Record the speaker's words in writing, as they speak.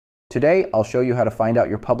Today, I'll show you how to find out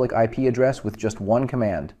your public IP address with just one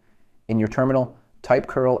command. In your terminal, type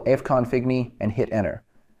curl fconfigme and hit enter.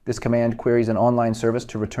 This command queries an online service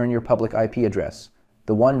to return your public IP address,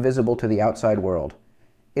 the one visible to the outside world.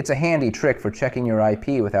 It's a handy trick for checking your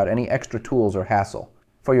IP without any extra tools or hassle.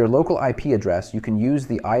 For your local IP address, you can use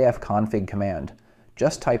the ifconfig command.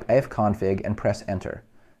 Just type ifconfig and press enter.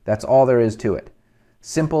 That's all there is to it.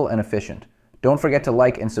 Simple and efficient. Don't forget to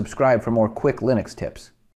like and subscribe for more quick Linux tips.